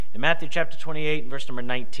Matthew chapter 28, verse number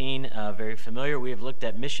 19, very familiar. We have looked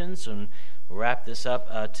at missions, and we'll wrap this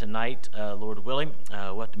up tonight, Lord willing.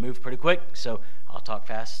 We'll have to move pretty quick, so I'll talk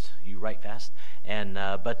fast, you write fast.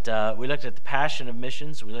 But we looked at the passion of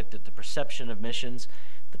missions, we looked at the perception of missions,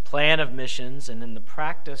 the plan of missions, and then the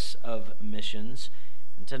practice of missions.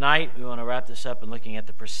 And tonight, we want to wrap this up in looking at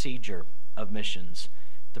the procedure of missions.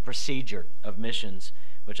 The procedure of missions,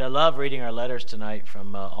 which I love reading our letters tonight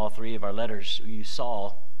from all three of our letters. You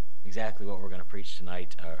saw exactly what we're going to preach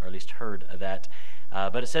tonight, or at least heard of that.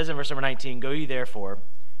 But it says in verse number 19, "Go ye therefore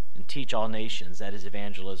and teach all nations," that is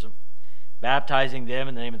evangelism, "baptizing them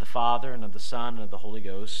in the name of the Father and of the Son and of the Holy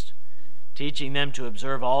Ghost, teaching them to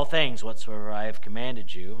observe all things whatsoever I have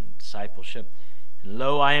commanded you," discipleship. "And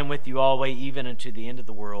lo, I am with you always, even unto the end of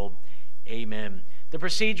the world. Amen." The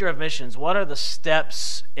procedure of missions, what are the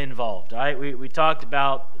steps involved? All right, we talked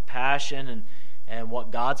about passion and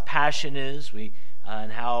what God's passion is,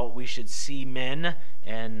 and how we should see men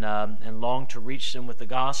and long to reach them with the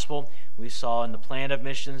gospel. We saw in the plan of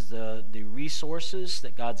missions the resources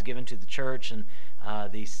that God's given to the church, and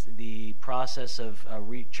the process of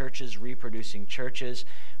churches reproducing churches.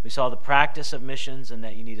 We saw the practice of missions, and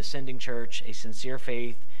that you need a sending church, a sincere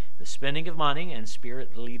faith, the spending of money, and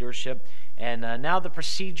spirit leadership. And now the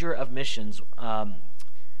procedure of missions.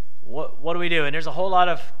 What do we do? And there's a whole lot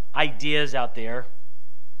of ideas out there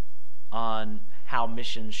on how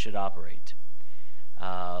missions should operate.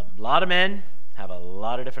 A lot of men have a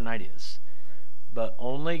lot of different ideas, but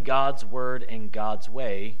only God's word and God's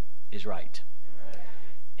way is right.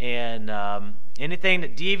 And anything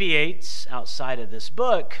that deviates outside of this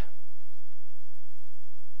book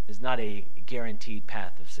is not a guaranteed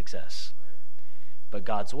path of success. But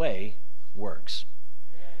God's way works.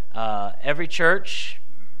 Every church,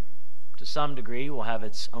 to some degree, will have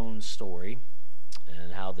its own story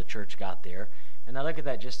and how the church got there. And I look at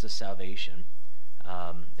that just as salvation.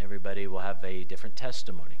 Everybody will have a different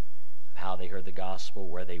testimony of how they heard the gospel,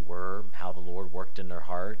 where they were, how the Lord worked in their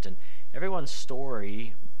heart. And everyone's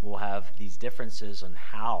story will have these differences on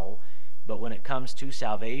how, but when it comes to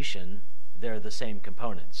salvation, they're the same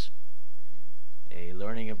components. A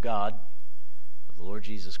learning of God, of the Lord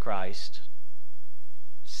Jesus Christ,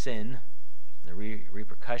 sin, the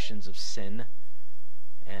repercussions of sin,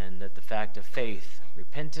 and that the fact of faith,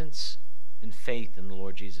 repentance and faith in the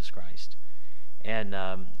Lord Jesus Christ. And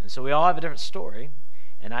so we all have a different story,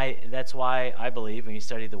 and that's why I believe when you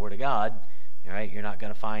study the Word of God, right, you're not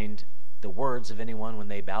going to find the words of anyone when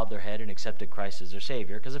they bowed their head and accepted Christ as their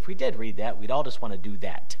Savior, because if we did read that, we'd all just want to do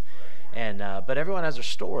that. And but everyone has their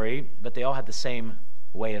story, but they all have the same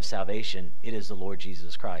way of salvation. It is the Lord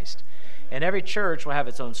Jesus Christ. And every church will have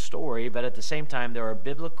its own story, but at the same time, there are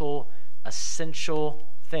biblical, essential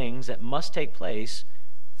things that must take place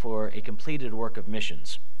for a completed work of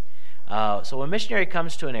missions. So when a missionary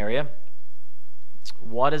comes to an area,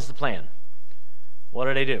 what is the plan? What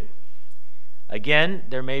do they do? Again,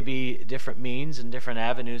 there may be different means and different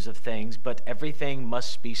avenues of things, but everything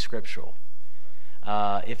must be scriptural.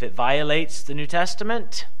 If it violates the New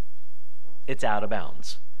Testament, it's out of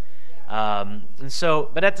bounds.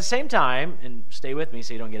 But at the same time, and stay with me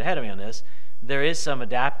so you don't get ahead of me on this, there is some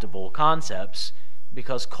adaptable concepts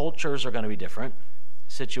because cultures are going to be different,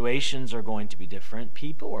 situations are going to be different,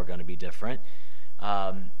 people are going to be different.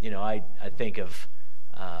 I think of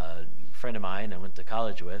a friend of mine I went to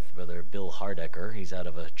college with, Brother Bill Hardecker. He's out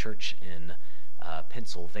of a church in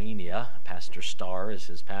Pennsylvania. Pastor Starr is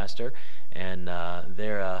his pastor, and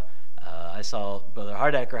I saw Brother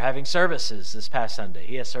Hardecker having services this past Sunday.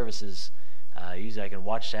 He has services. Usually I can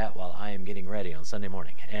watch that while I am getting ready on Sunday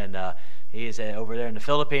morning. And he is over there in the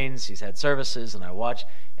Philippines. He's had services, and I watch.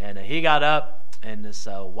 And he got up in this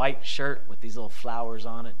white shirt with these little flowers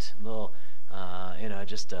on it, little,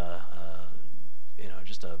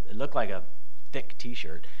 it looked like a thick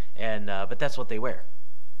T-shirt, and but that's what they wear.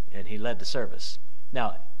 And he led the service.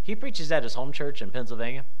 Now he preaches at his home church in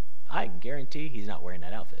Pennsylvania. I can guarantee he's not wearing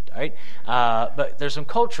that outfit, all right? But there's some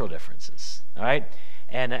cultural differences, all right?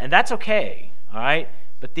 And that's okay, all right?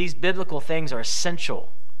 But these biblical things are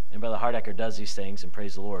essential. And Brother Hardecker does these things, and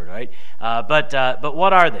praise the Lord, all right? But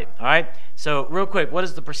what are they, all right? So real quick, what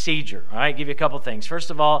is the procedure, all right? Give you a couple things.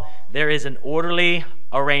 First of all, there is an orderly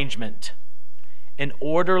arrangement. An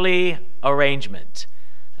orderly arrangement.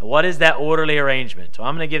 What is that orderly arrangement? Well,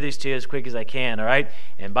 I'm going to give these to you as quick as I can, all right?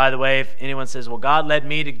 And by the way, if anyone says, well, God led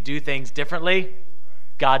me to do things differently,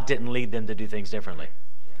 God didn't lead them to do things differently.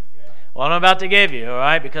 what I'm about to give you, all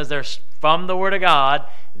right, because they're from the Word of God.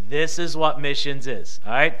 This is what missions is,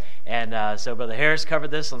 all right? And so Brother Harris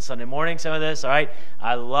covered this on Sunday morning, some of this, all right?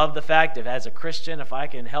 I love the fact that as a Christian, if I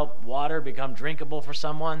can help water become drinkable for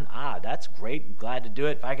someone, that's great. I'm glad to do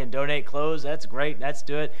it. If I can donate clothes, that's great. Let's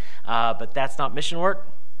do it. But that's not mission work,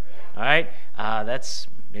 all right? That's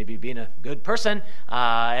maybe being a good person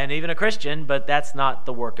and even a Christian, but that's not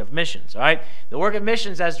the work of missions, all right? The work of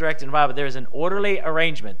missions as directed in the Bible, there is an orderly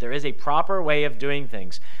arrangement. There is a proper way of doing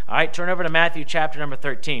things. All right, turn over to Matthew chapter number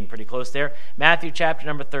 13, pretty close there. Matthew chapter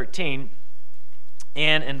number 13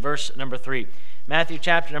 and in verse number 3. Matthew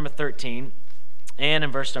chapter number 13 and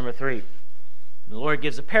in verse number 3. The Lord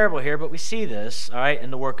gives a parable here, but we see this, all right,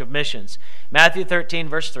 in the work of missions. Matthew 13,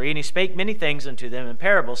 verse 3, and he spake many things unto them in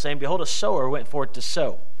parables, saying, Behold, a sower went forth to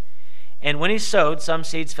sow. And when he sowed, some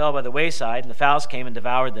seeds fell by the wayside, and the fowls came and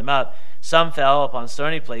devoured them up. Some fell upon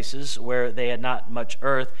stony places where they had not much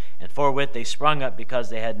earth, and forthwith they sprung up because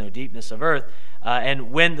they had no deepness of earth.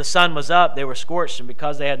 And when the sun was up, they were scorched, and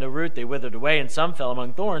because they had no root, they withered away. And some fell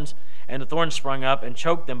among thorns, and the thorns sprung up and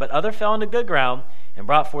choked them. But other fell into good ground, and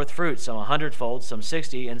brought forth fruit, some 100-fold, some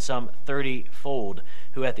 60, and some 30-fold.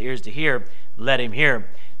 Who hath ears to hear, let him hear.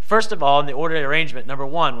 First of all, in the orderly arrangement, number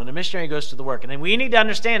one, when a missionary goes to the work, and then we need to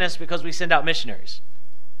understand this because we send out missionaries.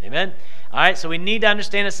 Amen? All right, so we need to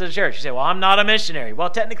understand this as a church. You say, well, I'm not a missionary. Well,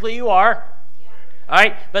 technically you are. All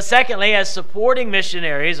right, but secondly, as supporting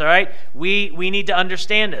missionaries, all right, we need to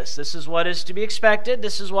understand this. This is what is to be expected.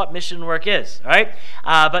 This is what mission work is, all right?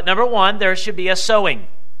 But number one, there should be a sowing.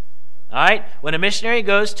 All right, when a missionary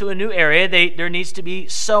goes to a new area, there needs to be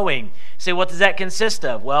sowing. You say, what does that consist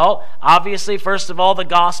of? Well, obviously, first of all, the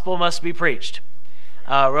gospel must be preached.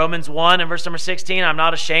 Romans 1 and verse number 16, I'm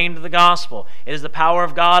not ashamed of the gospel. It is the power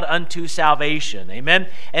of God unto salvation. Amen?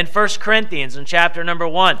 And 1 Corinthians in chapter number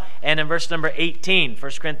 1 and in verse number 18.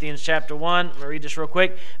 1 Corinthians chapter 1, I'm going to read this real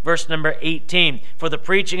quick. Verse number 18. For the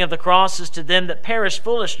preaching of the cross is to them that perish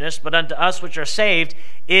foolishness, but unto us which are saved,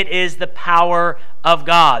 it is the power of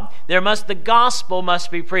God. The gospel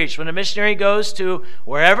must be preached. When a missionary goes to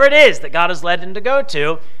wherever it is that God has led him to go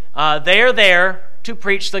to, they are there to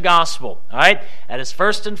preach the gospel. All right? That is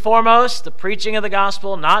first and foremost, the preaching of the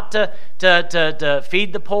gospel, not to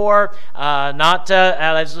feed the poor, not to,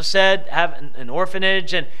 as I said, have an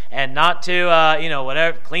orphanage and not to,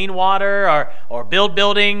 whatever, clean water or build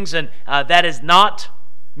buildings. And that is not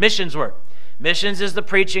missions work. Missions is the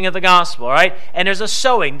preaching of the gospel, all right? And there's a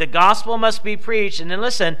sowing. The gospel must be preached. And then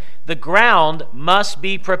listen, the ground must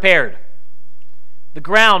be prepared. The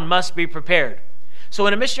ground must be prepared. So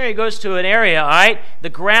when a missionary goes to an area, all right, the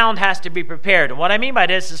ground has to be prepared. And what I mean by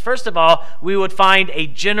this is, first of all, we would find a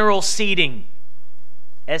general seeding.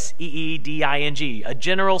 S-E-E-D-I-N-G. A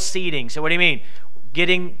general seeding. So what do you mean?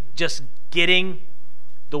 Getting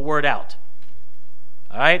the word out.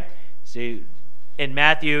 All right? See, in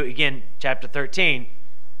Matthew, again, chapter 13,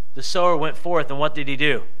 the sower went forth, and what did he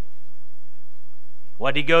do?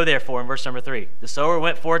 What did he go there for in verse number 3? The sower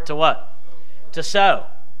went forth to what? To sow.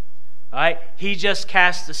 All right? He just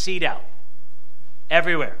cast the seed out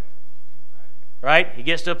everywhere. Right? He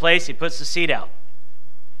gets to a place, he puts the seed out.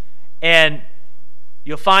 And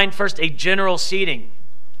you'll find first a general seeding.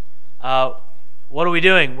 What are we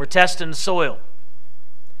doing? We're testing the soil.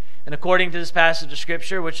 And according to this passage of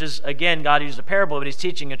Scripture, which is, again, God used a parable, but he's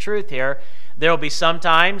teaching a truth here, there will be some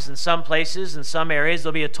times, in some places, in some areas,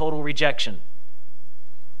 there'll be a total rejection.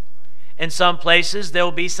 In some places, there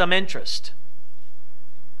will be some interest.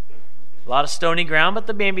 A lot of stony ground, but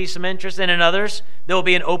there may be some interest. And in others, there will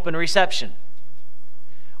be an open reception.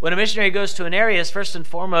 When a missionary goes to an area, first and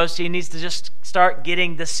foremost, he needs to just start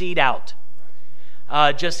getting the seed out.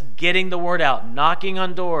 Just getting the word out, knocking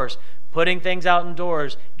on doors, putting things out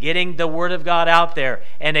indoors, getting the word of God out there,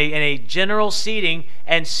 and a general seeding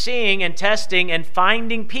and seeing and testing and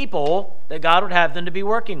finding people that God would have them to be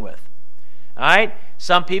working with. All right?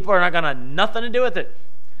 Some people are not going to have nothing to do with it.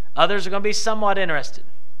 Others are going to be somewhat interested.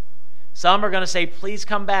 Some are going to say, please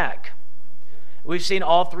come back. We've seen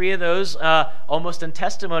all three of those almost in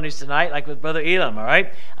testimonies tonight, like with Brother Elam, all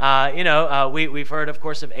right? We've heard, of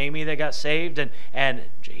course, of Amy that got saved, and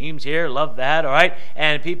Jaheim's here, love that, all right?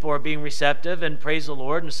 And people are being receptive, and praise the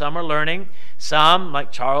Lord, and some are learning. Some,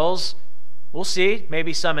 like Charles, we'll see,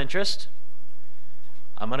 maybe some interest.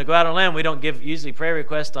 I'm going to go out on a limb. We don't give usually prayer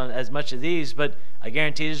requests on as much of these, but I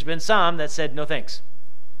guarantee there's been some that said, no thanks.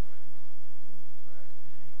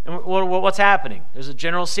 And what's happening? There's a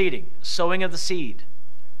general seeding, sowing of the seed.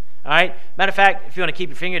 All right? Matter of fact, if you want to keep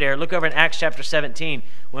your finger there, look over in Acts chapter 17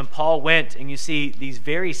 when Paul went and you see these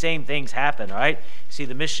very same things happen. All right? You see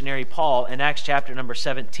the missionary Paul in Acts chapter number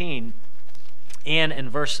 17 and in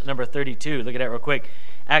verse number 32. Look at that real quick.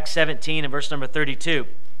 Acts 17 and verse number 32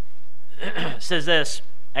 says this,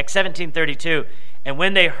 Acts 17:32, and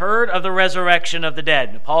when they heard of the resurrection of the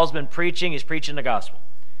dead, now, Paul's been preaching, he's preaching the gospel.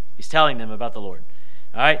 He's telling them about the Lord.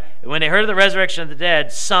 All right? And when they heard of the resurrection of the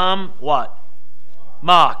dead, some, what?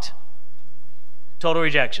 Mocked. Total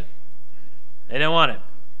rejection. They didn't want it.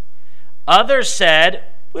 Others said,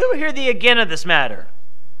 we will hear thee again of this matter.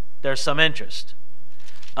 There's some interest.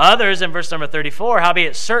 Others, in verse number 34,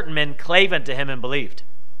 howbeit certain men clave unto him and believed.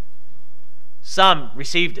 Some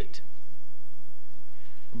received it.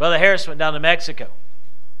 Brother Harris went down to Mexico.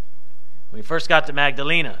 When he first got to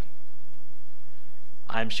Magdalena,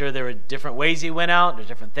 I'm sure there were different ways he went out, there's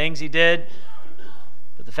different things he did.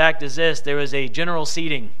 But the fact is this, there was a general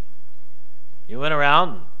seating. He went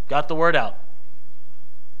around, got the word out,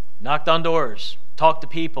 knocked on doors, talked to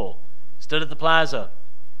people, stood at the plaza,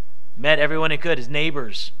 met everyone he could, his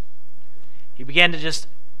neighbors. He began to just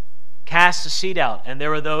cast a seed out, and there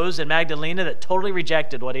were those in Magdalena that totally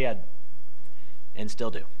rejected what he had, and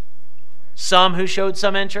still do. Some who showed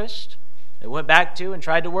some interest, they went back to and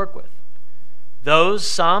tried to work with.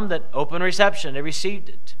 Some that open reception, they received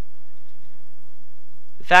it.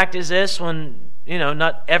 The fact is this, when,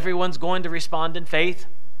 not everyone's going to respond in faith.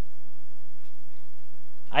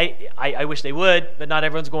 I wish they would, but not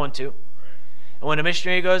everyone's going to. And when a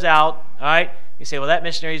missionary goes out, all right, you say, well, that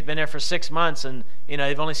missionary's been there for 6 months and,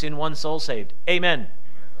 they've only seen one soul saved. Amen.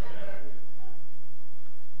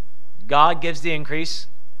 God gives the increase.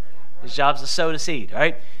 His job's to sow the seed, all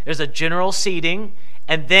right? There's a general seeding,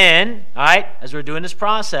 and then, all right, as we're doing this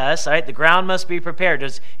process, all right, the ground must be prepared.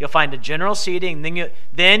 You'll find a general seeding, and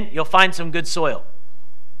then you'll find some good soil.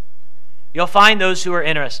 You'll find those who are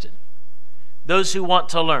interested, those who want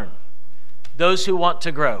to learn, those who want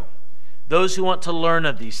to grow, those who want to learn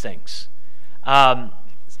of these things.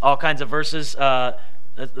 All kinds of verses.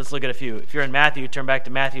 Let's look at a few. If you're in Matthew, turn back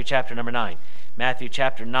to Matthew chapter number 9. Matthew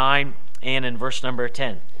chapter 9 and in verse number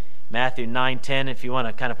 10. Matthew 9:10. If you want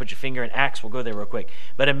to kind of put your finger in Acts, we'll go there real quick.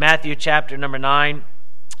 But in Matthew chapter number 9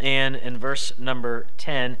 and in verse number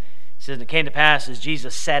 10, it says, and it came to pass as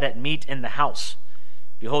Jesus sat at meat in the house,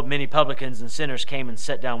 behold, many publicans and sinners came and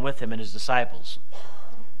sat down with him and his disciples.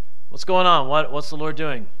 What's going on? What's the Lord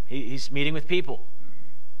doing? He's meeting with people.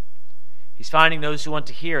 He's finding those who want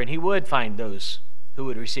to hear, and he would find those who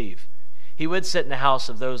would receive. He would sit in the house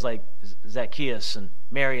of those like Zacchaeus and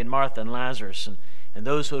Mary and Martha and Lazarus and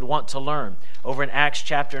those who would want to learn. Over in Acts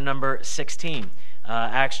chapter number 16.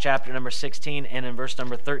 Acts chapter number 16 and in verse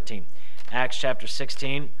number 13. Acts chapter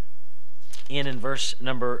 16 and in verse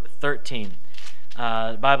number 13.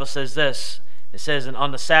 The Bible says this. It says, and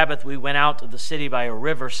on the Sabbath we went out of the city by a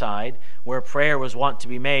riverside, where prayer was wont to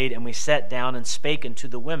be made, and we sat down and spake unto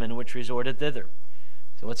the women which resorted thither.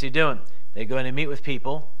 So what's he doing? They go in and meet with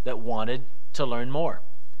people that wanted to learn more.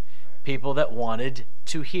 People that wanted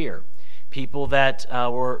to hear. People that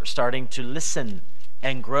were starting to listen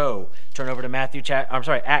and grow. Turn over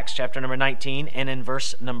to Acts chapter number 19 and in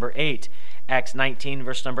verse number 8. Acts 19,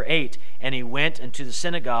 verse number 8. And he went into the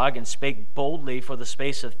synagogue and spake boldly for the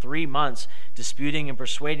space of 3 months, disputing and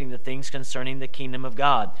persuading the things concerning the kingdom of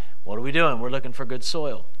God. What are we doing? We're looking for good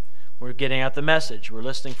soil. We're getting out the message. We're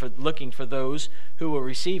looking for those who will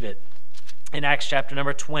receive it. In Acts chapter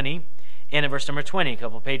number 20 and in verse number 20, a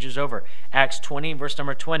couple pages over. Acts 20, verse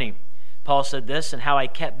number 20. Paul said this, and how I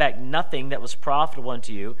kept back nothing that was profitable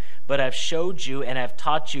unto you, but I've showed you and have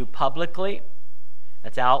taught you publicly.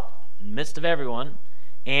 That's out in the midst of everyone,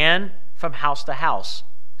 and from house to house,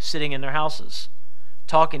 sitting in their houses,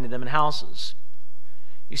 talking to them in houses.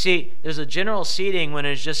 You see, there's a general seeding when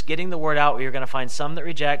it's just getting the word out, where you're going to find some that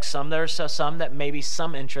reject, some that maybe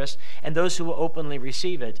some interest, and those who will openly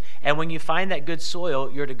receive it. And when you find that good soil,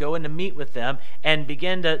 you're to go in to meet with them and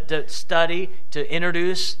begin to study, to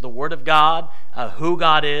introduce the Word of God, who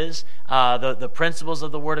God is, the principles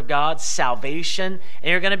of the Word of God, salvation,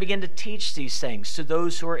 and you're going to begin to teach these things to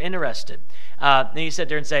those who are interested. Then you sit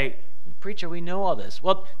there and say, preacher, we know all this.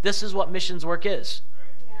 Well, this is what missions work is.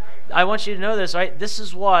 I want you to know this, right? This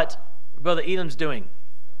is what Brother Elam's doing.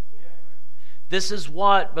 This is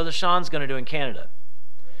what Brother Sean's going to do in Canada.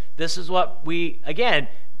 This is what we, again,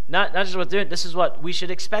 not just what they're doing, this is what we should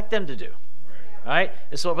expect them to do. All right?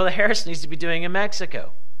 This is what Brother Harris needs to be doing in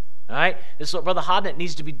Mexico. All right? This is what Brother Hodnett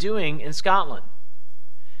needs to be doing in Scotland.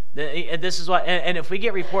 This is what, and if we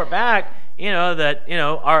get report back, that,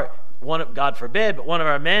 God forbid, but one of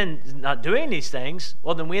our men is not doing these things,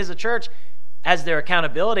 well, then we as a church, as their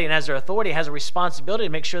accountability and as their authority, has a responsibility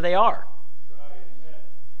to make sure they are.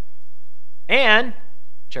 And,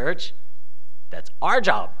 church, that's our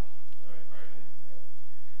job.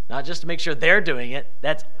 Not just to make sure they're doing it.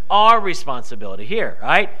 That's our responsibility here,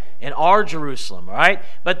 right? In our Jerusalem, right?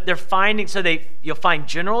 But they're finding, you'll find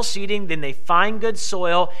general seeding, then they find good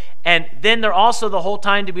soil, and then they're also the whole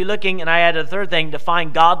time to be looking, and I added a third thing, to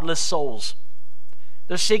find godless souls.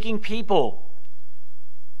 They're seeking people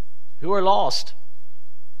who are lost.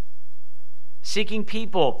 Seeking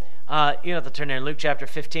people. You have to turn there in Luke chapter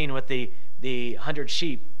 15 with the 100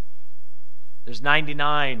 sheep. There's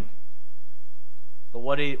 99. But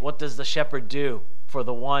what does the shepherd do for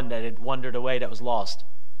the one that had wandered away, that was lost?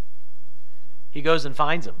 He goes and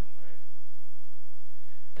finds him.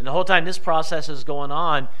 And the whole time this process is going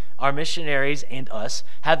on, our missionaries and us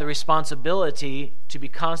have the responsibility to be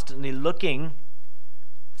constantly looking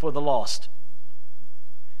for the lost.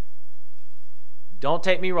 Don't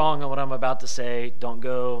take me wrong on what I'm about to say. Don't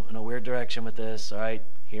go in a weird direction with this, all right?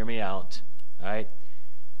 Hear me out, all right?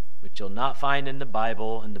 But you'll not find in the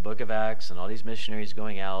Bible, in the book of Acts, and all these missionaries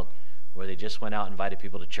going out where they just went out and invited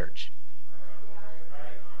people to church.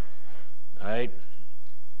 All right?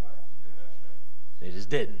 They just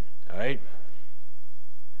didn't, all right?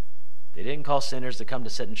 They didn't call sinners to come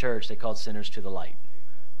to sit in church. They called sinners to the light.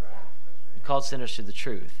 They called sinners to the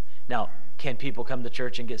truth. Now, can people come to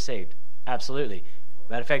church and get saved? Absolutely.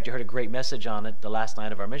 Matter of fact, you heard a great message on it the last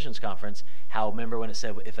night of our missions conference. How, remember when it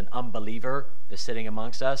said if an unbeliever is sitting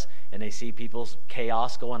amongst us and they see people's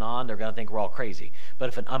chaos going on, they're going to think we're all crazy. But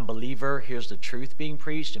if an unbeliever hears the truth being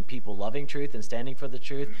preached and people loving truth and standing for the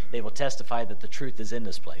truth, they will testify that the truth is in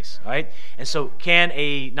this place, right? And so can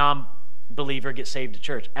a non-believer get saved to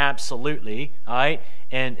church? Absolutely, all right?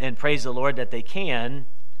 And praise the Lord that they can.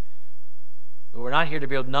 But we're not here to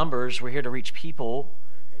build numbers. We're here to reach people.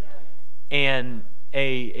 And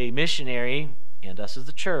a missionary, and us as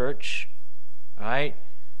the church, all right,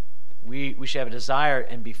 we should have a desire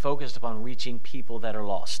and be focused upon reaching people that are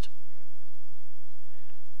lost.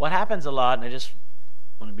 What happens a lot, and I just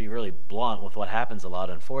want to be really blunt with what happens a lot,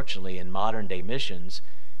 unfortunately, in modern day missions,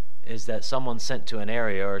 is that someone's sent to an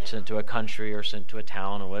area or sent to a country or sent to a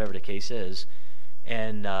town or whatever the case is,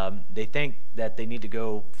 and they think that they need to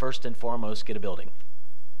go first and foremost get a building.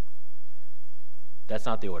 That's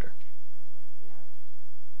not the order.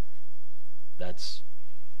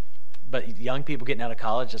 But young people getting out of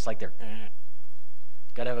college, just like they're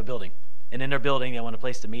got to have a building, and in their building they want a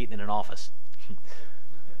place to meet and an office.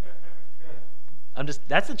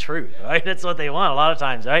 That's the truth, right? That's what they want a lot of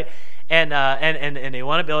times, right? And they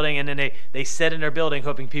want a building, and then they sit in their building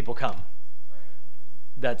hoping people come.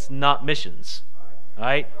 That's not missions,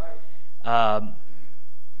 right?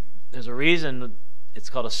 There's a reason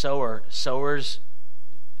it's called a sower. Sowers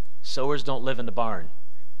don't live in the barn.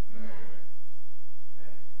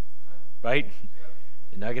 Right?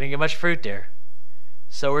 You're not going to get much fruit there.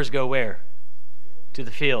 Sowers go where? To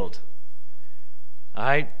the field. All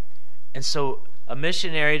right? And so a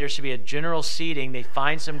missionary, there should be a general seeding. They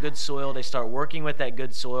find some good soil. They start working with that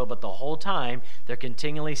good soil. But the whole time, they're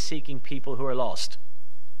continually seeking people who are lost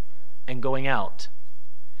and going out.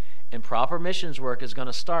 And proper missions work is going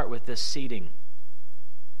to start with this seeding.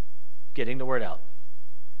 Getting the word out.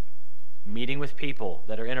 Meeting with people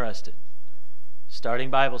that are interested. Starting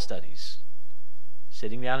Bible studies,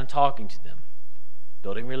 sitting down and talking to them,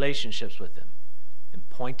 building relationships with them, and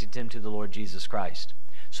pointing them to the Lord Jesus Christ.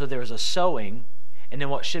 So there's a sowing, and then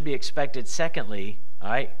what should be expected secondly, all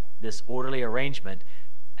right, this orderly arrangement,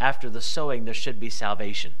 after the sowing there should be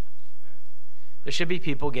salvation. There should be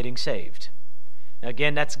people getting saved. Now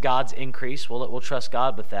again, that's God's increase. We'll trust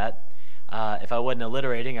God with that. If I wasn't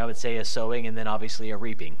alliterating, I would say a sowing and then obviously a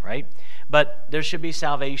reaping, right? But there should be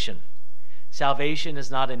salvation. Salvation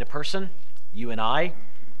is not in a person, you and I.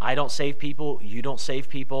 I don't save people, you don't save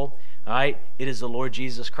people. All right? It is the Lord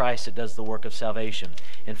Jesus Christ that does the work of salvation.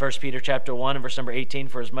 In 1 Peter chapter 1 and verse number 18,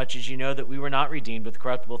 for as much as you know that we were not redeemed with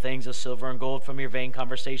corruptible things as silver and gold from your vain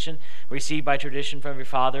conversation, received by tradition from your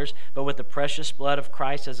fathers, but with the precious blood of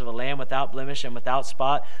Christ as of a lamb without blemish and without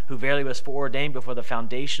spot, who verily was foreordained before the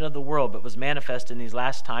foundation of the world, but was manifest in these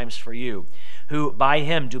last times for you, who by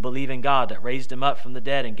him do believe in God, that raised him up from the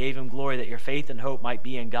dead and gave him glory, that your faith and hope might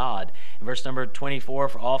be in God. In verse number 24,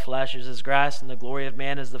 for all flesh is as grass, and the glory of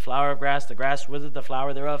man is the flower of grass. The grass withereth, the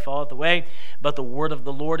flower thereof falleth away, but the word of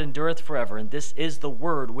the Lord endureth forever. And this is the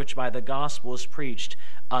word which by the gospel is preached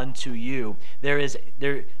unto you. There is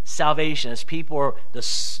salvation as people are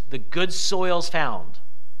the good soils found.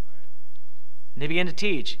 And they begin to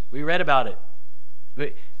teach. We read about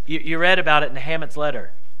it. You read about it in Hammond's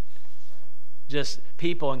letter. Just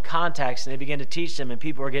people and contacts, and they begin to teach them, and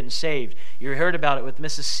people are getting saved. You heard about it with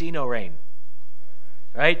Mrs. Sino Rain.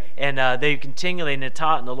 right? And they continually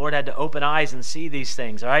taught, and the Lord had to open eyes and see these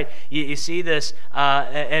things, all right? You see this,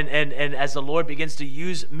 and as the Lord begins to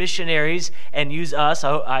use missionaries and use us,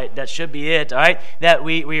 that should be it, all right? That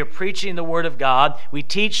we are preaching the Word of God, we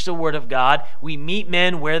teach the Word of God, we meet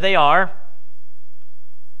men where they are,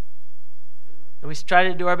 and we try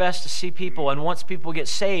to do our best to see people, and once people get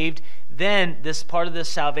saved, then this part of this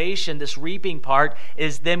salvation, this reaping part,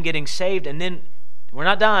 is them getting saved, and then we're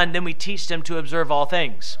not done. Then we teach them to observe all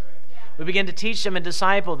things. We begin to teach them and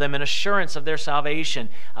disciple them in assurance of their salvation,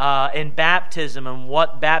 in baptism and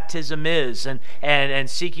what baptism is, and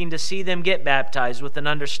seeking to see them get baptized with an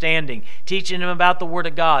understanding, teaching them about the Word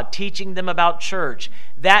of God, teaching them about church.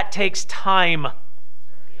 That takes time.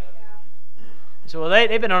 So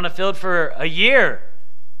they've been on the field for a year.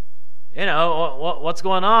 What's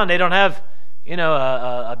going on? They don't have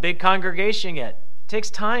a big congregation yet. It takes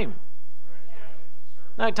time.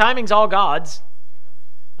 Now, timing's all God's,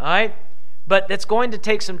 all right? But it's going to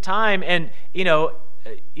take some time, and you go.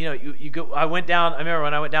 I remember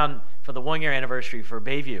when I went down for the 1 year anniversary for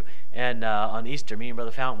Bayview, and on Easter, me and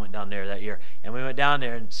Brother Fountain went down there that year, and we went down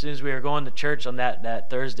there, and as soon as we were going to church on that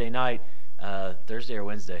Thursday night, Thursday or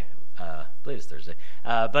Wednesday, I believe it's Thursday,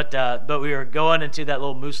 but we were going into that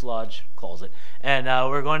little Moose Lodge closet, and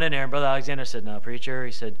we were going in there, and Brother Alexander said, "No, preacher,"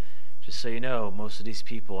 he said, "just so you know, most of these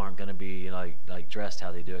people aren't going to be like dressed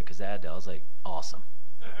how they do it because they had to." I was like, awesome.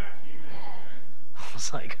 I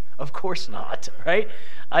was like, of course not, right?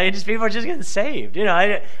 Just people are just getting saved,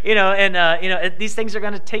 these things are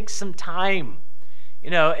going to take some time,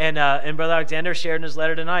 and Brother Alexander shared in his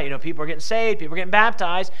letter tonight, people are getting saved, people are getting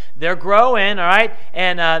baptized, they're growing, all right,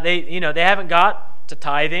 and they haven't got to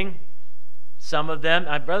tithing. Some of them,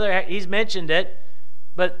 my brother, he's mentioned it,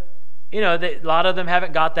 but a lot of them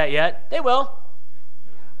haven't got that yet. They will.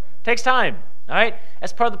 Takes time, all right?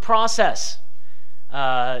 That's part of the process.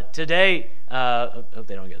 Today, I hope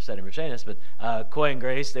they don't get upset at me for saying this, but Coy and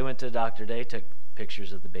Grace, they went to the doctor today, took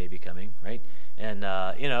pictures of the baby coming, right? And,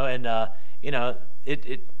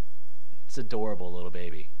 it's adorable little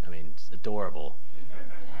baby. I mean, it's adorable.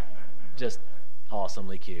 Just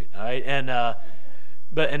awesomely cute, all right? And,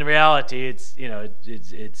 but in reality, it's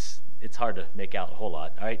hard to make out a whole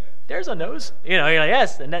lot, all right? There's a nose, you're like,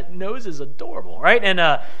 yes, and that nose is adorable, right? And,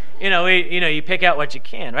 you pick out what you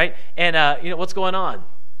can, right? And, what's going on?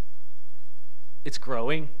 It's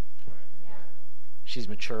growing. She's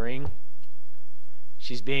maturing.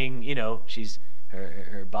 She's being,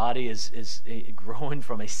 her body is growing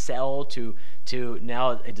from a cell to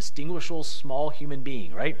now a distinguishable small human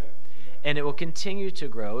being, right? And it will continue to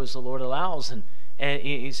grow as the Lord allows. And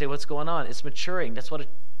you say, what's going on? It's maturing. That's what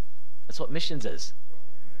missions is.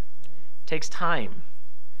 It takes time.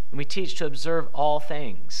 And we teach to observe all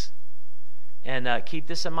things. And keep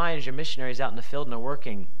this in mind as your missionaries out in the field and are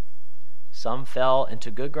working. Some fell into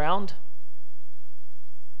good ground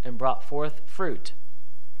and brought forth fruit.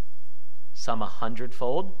 Some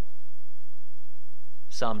 100-fold,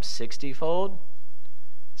 some 60-fold,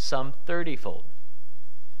 some 30-fold.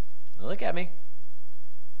 Now look at me.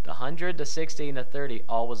 The 100, the 60, and the 30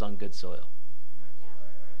 all was on good soil.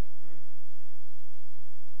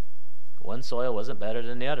 One soil wasn't better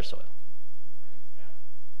than the other soil.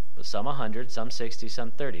 But some 100, some 60,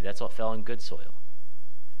 some 30. That's what fell on good soil.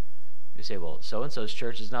 You say, well, so-and-so's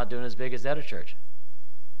church is not doing as big as the other church.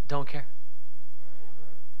 Don't care.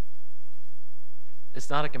 It's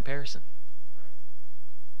not a comparison.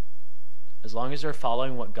 As long as they're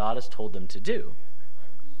following what God has told them to do.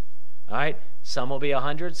 All right? Some will be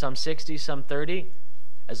 100, some 60, some 30.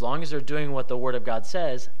 As long as they're doing what the Word of God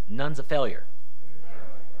says, none's a failure.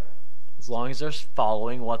 As long as they're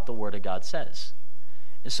following what the Word of God says.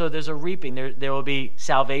 And so there's a reaping. There will be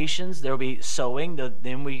salvations. There will be sowing.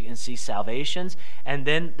 Then we can see salvations. And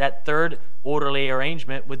then that third orderly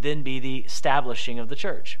arrangement would then be the establishing of the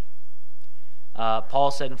church.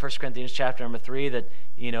 Paul said in 1 Corinthians chapter number 3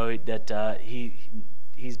 that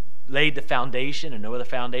he's laid the foundation, and no other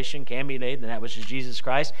foundation can be laid than that which is Jesus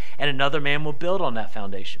Christ, and another man will build on that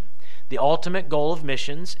foundation. The ultimate goal of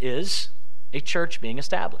missions is a church being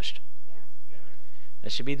established.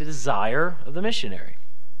 That should be the desire of the missionary,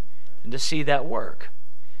 and to see that work.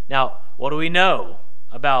 Now, what do we know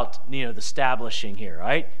about the establishing here,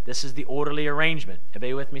 right? This is the orderly arrangement.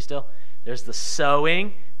 Everybody with me still? There's the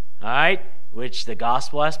sowing, all right, which the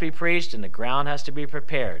gospel has to be preached and the ground has to be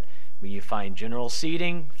prepared. When you find general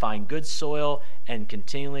seeding, find good soil, and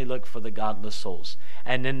continually look for the godless souls.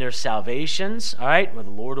 And then there's salvations, all right, where the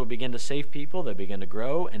Lord will begin to save people. They'll begin to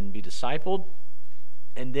grow and be discipled.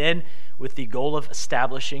 And then with the goal of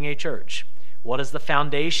establishing a church. What is the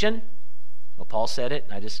foundation? Well, Paul said it,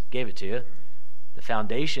 and I just gave it to you. The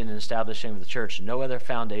foundation and establishing of the church, no other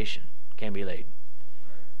foundation can be laid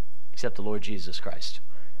except the Lord Jesus Christ.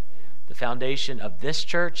 The foundation of this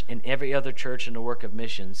church and every other church in the work of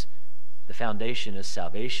missions, the foundation is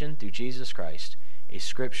salvation through Jesus Christ, a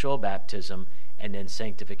scriptural baptism, and then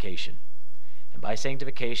sanctification. And by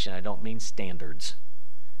sanctification, I don't mean standards.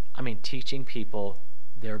 I mean teaching people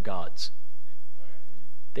they're God's.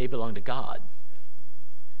 They belong to God.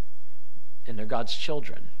 And they're God's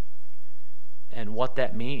children. And what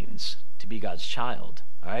that means to be God's child.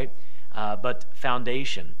 All right? But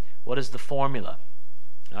foundation. What is the formula?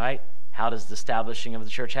 All right? How does the establishing of the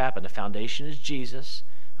church happen? The foundation is Jesus.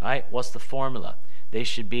 All right? What's the formula? They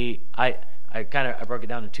should be, I broke it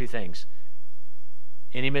down into two things.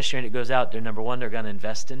 Any missionary that goes out there, number one, they're going to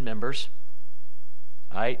invest in members.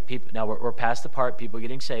 All right? People, now we're past the part, people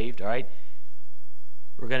getting saved. All right?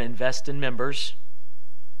 We're going to invest in members.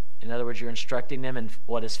 In other words, you're instructing them in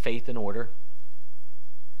what is faith and order,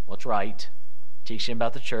 what's right, teaching them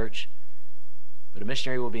about the church. But a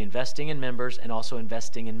missionary will be investing in members and also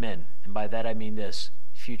investing in men. And by that I mean this,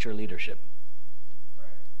 future leadership.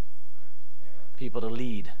 People to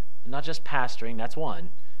lead. And not just pastoring, that's one,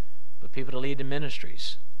 but people to lead in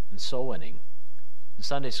ministries and soul winning and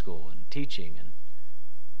Sunday school and teaching,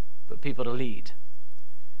 but people to lead.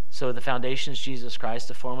 So the foundation is Jesus Christ.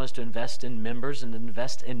 The formula is to invest in members and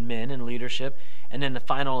invest in men in leadership. And then the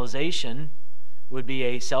finalization would be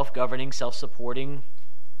a self-governing, self-supporting,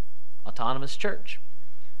 autonomous church.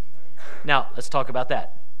 Now, let's talk about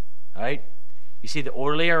that. All right? You see the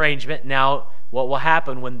orderly arrangement. Now, what will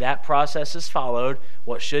happen when that process is followed,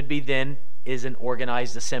 what should be then is an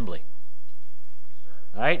organized assembly.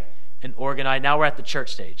 All right? An organized, now we're at the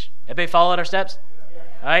church stage. Everybody followed our steps?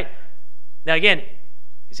 All right? Now, again,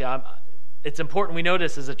 you see, it's important we know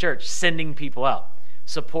this as a church, sending people out,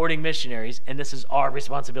 supporting missionaries, and this is our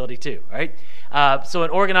responsibility too, all right? So an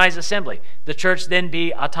organized assembly. The church then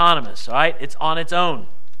be autonomous, all right? It's on its own,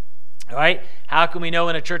 all right? How can we know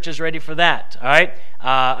when a church is ready for that, all right?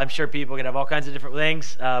 I'm sure people can have all kinds of different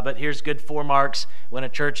things, but here's good 4 marks when a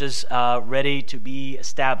church is ready to be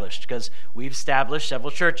established, because we've established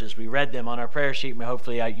several churches. We read them on our prayer sheet, and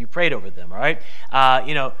hopefully you prayed over them, all right?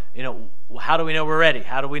 How do we know we're ready?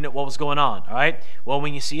 How do we know what was going on? All right. Well,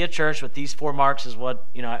 when you see a church with these 4 marks is what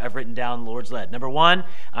I've written down. The Lord's led. Number 1, all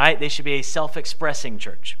right, they should be a self-expressing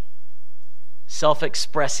church.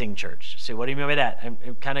 Self-expressing church. So what do you mean by that?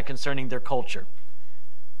 I'm kind of concerning their culture.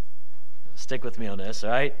 Stick with me on this. All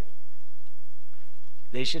right.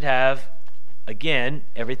 They should have, again,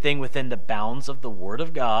 everything within the bounds of the Word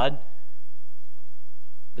of God,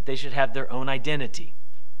 but they should have their own identity.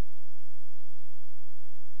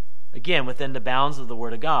 Again, within the bounds of the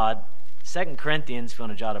Word of God. 2 Corinthians, if you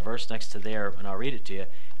want to jot a verse next to there, and I'll read it to you.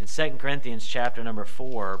 In 2 Corinthians chapter number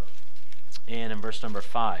 4 and in verse number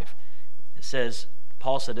 5, it says,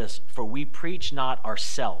 Paul said this, "For we preach not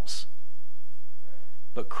ourselves,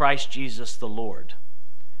 but Christ Jesus the Lord,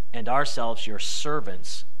 and ourselves your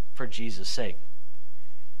servants for Jesus' sake."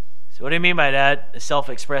 So what do you mean by that, a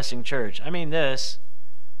self-expressing church? I mean this,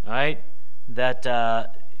 all right, that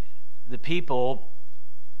the people...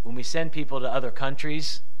 When we send people to other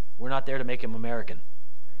countries, we're not there to make them American.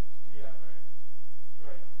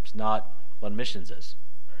 It's not what missions is.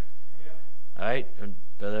 All right? And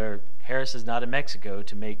Brother Harris is not in Mexico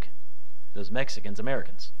to make those Mexicans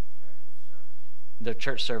Americans. Their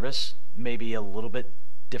church service may be a little bit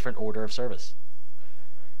different order of service.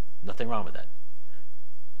 Nothing wrong with that.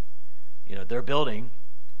 Their building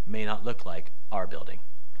may not look like our building.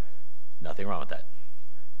 Nothing wrong with that.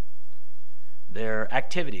 Their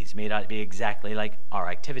activities may not be exactly like our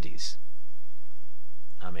activities.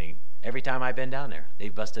 I mean, every time I've been down there,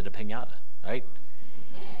 they've busted a piñata, right?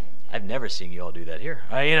 I've never seen you all do that here.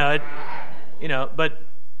 But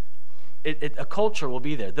a culture will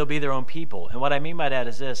be there. They'll be their own people. And what I mean by that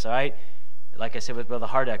is this, all right? Like I said with Brother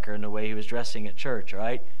Hardecker and the way he was dressing at church, all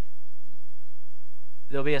right?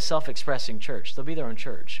 There'll be a self-expressing church. They'll be their own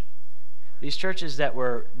church. These churches that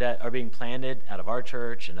are being planted out of our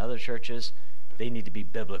church and other churches, they need to be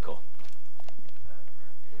biblical.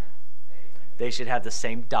 They should have the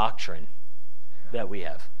same doctrine that we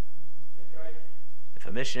have. If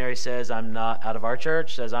a missionary says, I'm not out of our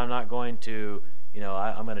church, says I'm not going to,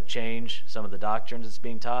 I'm going to change some of the doctrines that's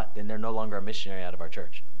being taught, then they're no longer a missionary out of our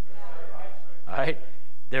church. All right?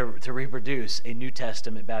 They're to reproduce a New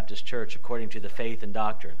Testament Baptist church according to the faith and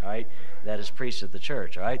doctrine, all right, that is preached at the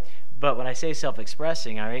church, all right? But when I say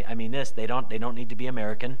self-expressing, all right, I mean this, they don't need to be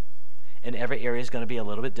American. And every area is going to be a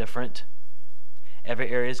little bit different. Every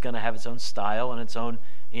area is going to have its own style and its own,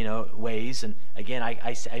 ways. And again,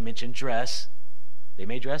 I mentioned dress. They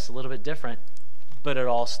may dress a little bit different, but it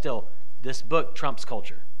all still, this book trumps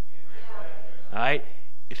culture. All right?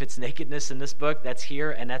 If it's nakedness in this book, that's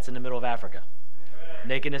here, and that's in the middle of Africa.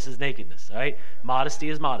 Nakedness is nakedness, all right? Modesty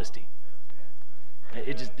is modesty.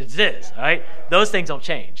 It is, all right? Those things don't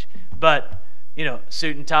change. But,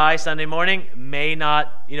 suit and tie Sunday morning may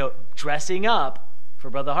not, dressing up for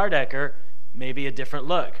Brother Hardecker may be a different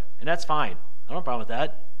look. And that's fine. I don't have a problem with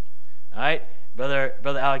that. All right? Brother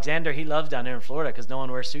Alexander, he loves down there in Florida because no one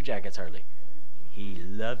wears suit jackets hardly. He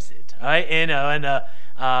loves it. All right?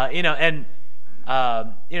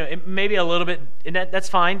 It maybe a little bit, and that's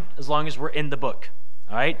fine as long as we're in the book.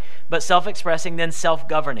 All right? But self-expressing, then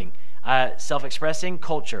self-governing. Self-expressing,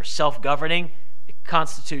 culture. Self-governing,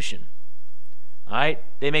 constitution. All right?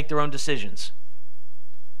 They make their own decisions.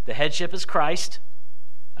 The headship is Christ.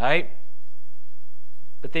 All right?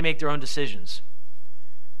 But they make their own decisions.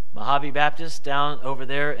 Mojave Baptist down over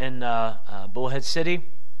there in Bullhead City,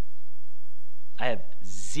 I have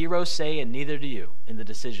zero say, and neither do you, in the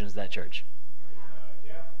decisions of that church.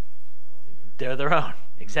 They're their own.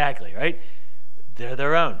 Exactly, right? They're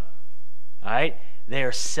their own. All right? They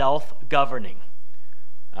are self-governing.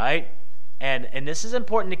 All right? And this is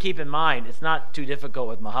important to keep in mind. It's not too difficult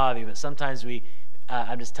with Mojave, but sometimes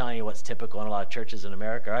I'm just telling you what's typical in a lot of churches in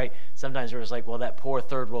America, right? Sometimes we're just like, well, that poor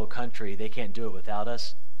third world country, they can't do it without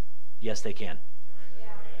us. Yes, they can.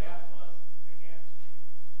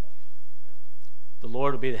 The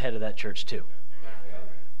Lord will be the head of that church too.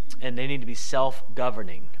 And they need to be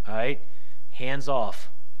self-governing, all right? Hands off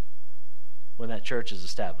when that church is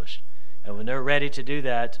established. And when they're ready to do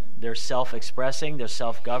that, they're self-expressing, they're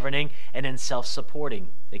self-governing, and then self-supporting.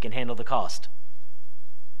 They can handle the cost.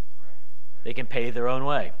 They can pay their own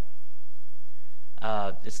way.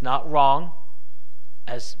 It's not wrong,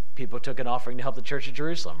 as people took an offering to help the Church of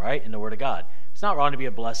Jerusalem, right, in the Word of God. It's not wrong to be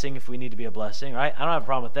a blessing if we need to be a blessing, right? I don't have a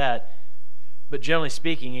problem with that. But generally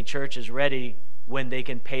speaking, a church is ready when they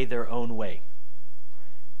can pay their own way.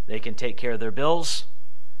 They can take care of their bills,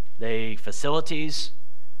 facilities,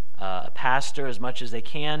 a pastor as much as they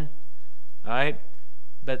can, all right?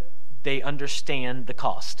 But they understand the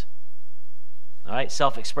cost. All right,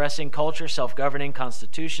 self-expressing culture, self-governing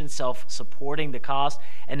constitution, self-supporting the cost,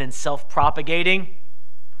 and then self-propagating.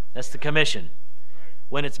 That's the commission.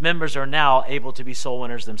 When its members are now able to be soul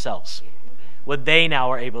winners themselves. When they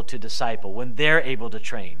now are able to disciple. When they're able to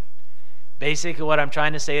train. Basically what I'm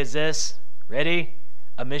trying to say is this. Ready?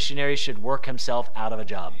 A missionary should work himself out of a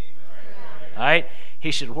job. All right?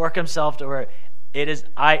 He should work himself to where it is,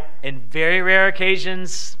 in very rare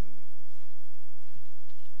occasions,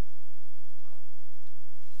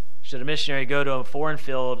 should a missionary go to a foreign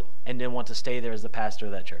field and then want to stay there as the pastor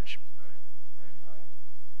of that church?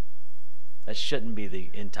 That shouldn't be the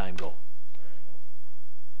end time goal.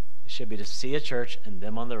 It should be to see a church and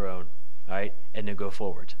them on their own, all right, and then go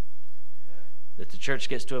forward. That the church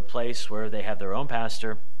gets to a place where they have their own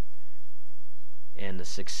pastor, and the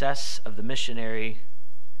success of the missionary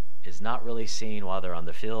is not really seen while they're on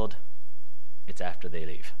the field. It's after they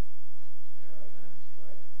leave.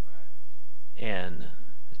 And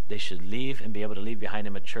they should leave and be able to leave behind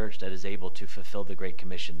them a church that is able to fulfill the Great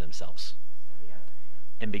Commission themselves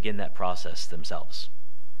and begin that process themselves.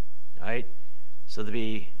 All right? So there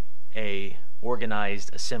be a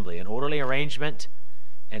organized assembly, an orderly arrangement,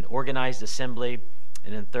 an organized assembly,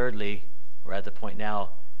 and then thirdly, we're at the point now,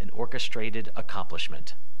 an orchestrated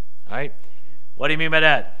accomplishment. All right? What do you mean by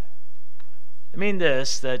that? I mean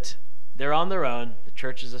this, that they're on their own, the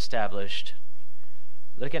church is established.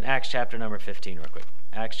 Look at Acts chapter number 15 real quick.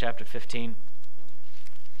 Acts chapter 15.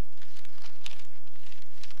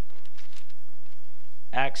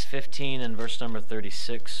 Acts 15 and verse number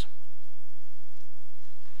 36.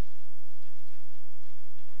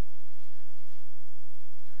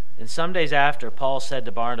 And some days after, Paul said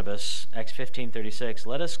to Barnabas, Acts 15:36,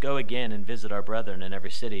 "Let us go again and visit our brethren in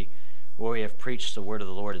every city where we have preached the word of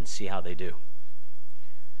the Lord and see how they do."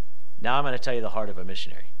 Now I'm going to tell you the heart of a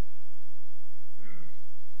missionary.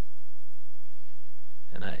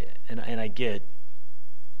 And I get,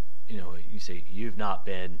 you say, you've not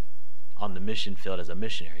been on the mission field as a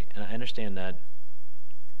missionary. And I understand that.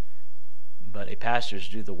 But a pastor's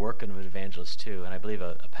do the work of an evangelist too. And I believe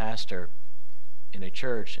a pastor in a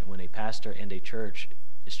church, and when a pastor and a church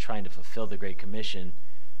is trying to fulfill the Great Commission,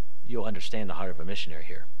 you'll understand the heart of a missionary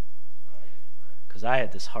here. Because I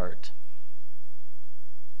had this heart.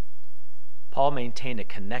 Paul maintained a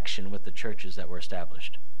connection with the churches that were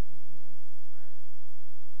established.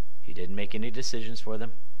 He didn't make any decisions for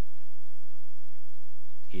them.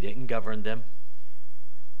 He didn't govern them.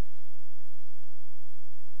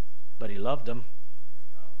 But he loved them.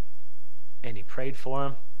 And he prayed for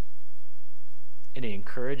them. and he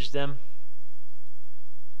encouraged them,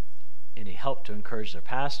 and he helped to encourage their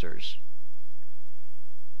pastors.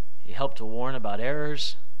 He helped to warn about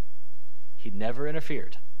errors. He never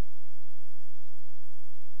interfered.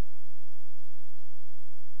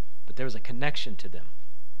 But there was a connection to them.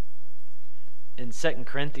 In 2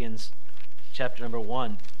 Corinthians chapter number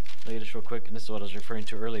 1, look at this real quick, and this is what I was referring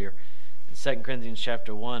to earlier. In 2 Corinthians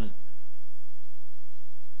chapter 1,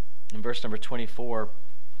 in verse number 24,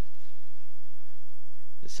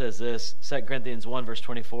 it says this, 2 Corinthians 1, verse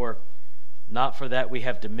 24, not for that we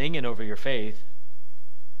have dominion over your faith.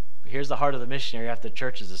 But here's the heart of the missionary after the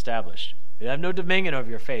church is established. We have no dominion over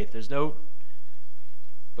your faith.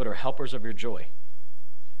 But are helpers of your joy.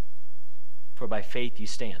 For by faith you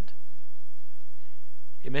stand.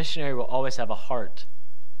 A missionary will always have a heart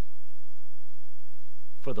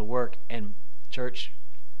for the work, and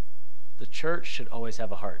the church should always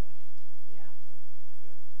have a heart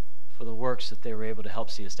for the works that they were able to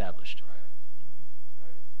help see established.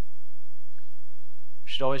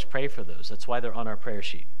 We should always pray for those. That's why they're on our prayer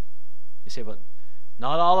sheet. You say, but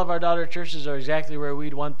not all of our daughter churches are exactly where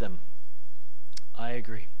we'd want them. I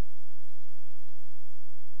agree.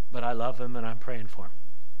 But I love them and I'm praying for them.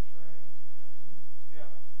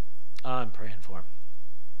 I'm praying for them.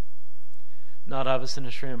 Not all of us in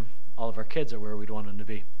this room, all of our kids are where we'd want them to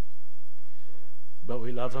be. But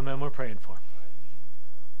we love them and we're praying for them.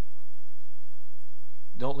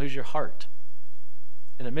 Don't lose your heart.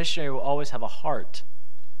 And a missionary will always have a heart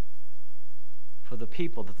for the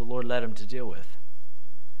people that the Lord led him to deal with.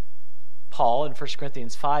 Paul in 1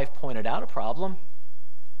 Corinthians 5 pointed out a problem.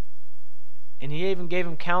 And he even gave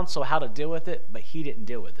him counsel how to deal with it, but he didn't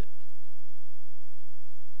deal with it.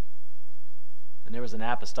 And there was an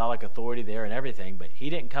apostolic authority there and everything, but he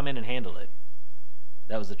didn't come in and handle it.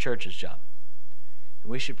 That was the church's job.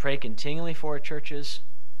 And we should pray continually for our churches.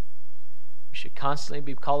 We should constantly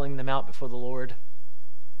be calling them out before the Lord.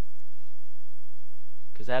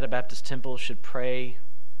 Because Anabaptist Temple should pray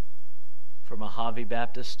for Mojave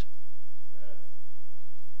Baptist.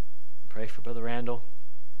 Pray for Brother Randall.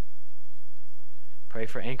 Pray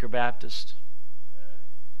for Anchor Baptist.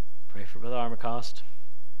 Pray for Brother Armacost.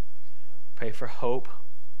 Pray for Hope.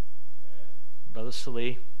 Brother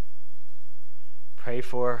Salee. Pray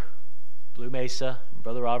for Blue Mesa,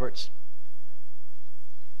 Brother Roberts.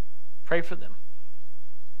 Pray for them.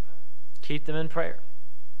 Keep them in prayer.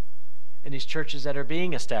 In these churches that are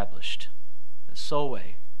being established, at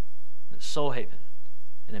Solway, at Soul Haven,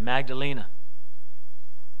 and in Magdalena,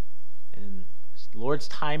 and in the Lord's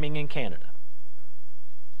timing in Canada.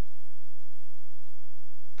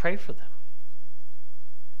 Pray for them.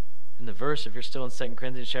 In the verse, if you're still in 2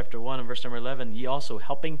 Corinthians chapter 1 and verse number 11, ye also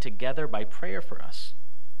helping together by prayer for us.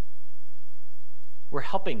 We're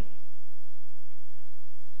helping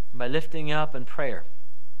by lifting up in prayer.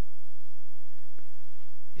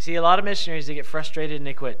 You see, a lot of missionaries, they get frustrated and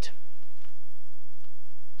they quit.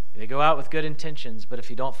 They go out with good intentions, but if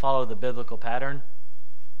you don't follow the biblical pattern,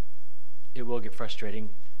 it will get frustrating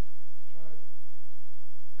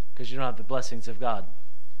because you don't have the blessings of God.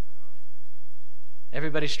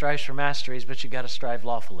 Everybody strives for masteries, but you got to strive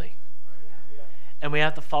lawfully. And we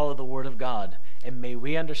have to follow the Word of God. And may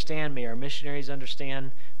we understand, may our missionaries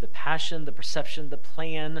understand the passion, the perception, the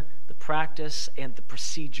plan, the practice, and the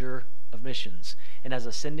procedure of missions. And as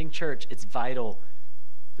a sending church, it's vital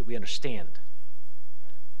that we understand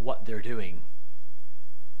what they're doing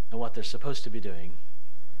and what they're supposed to be doing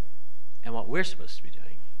and what we're supposed to be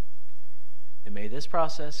doing. And may this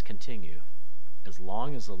process continue as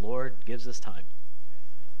long as the Lord gives us time.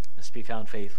 Let's be found faithful.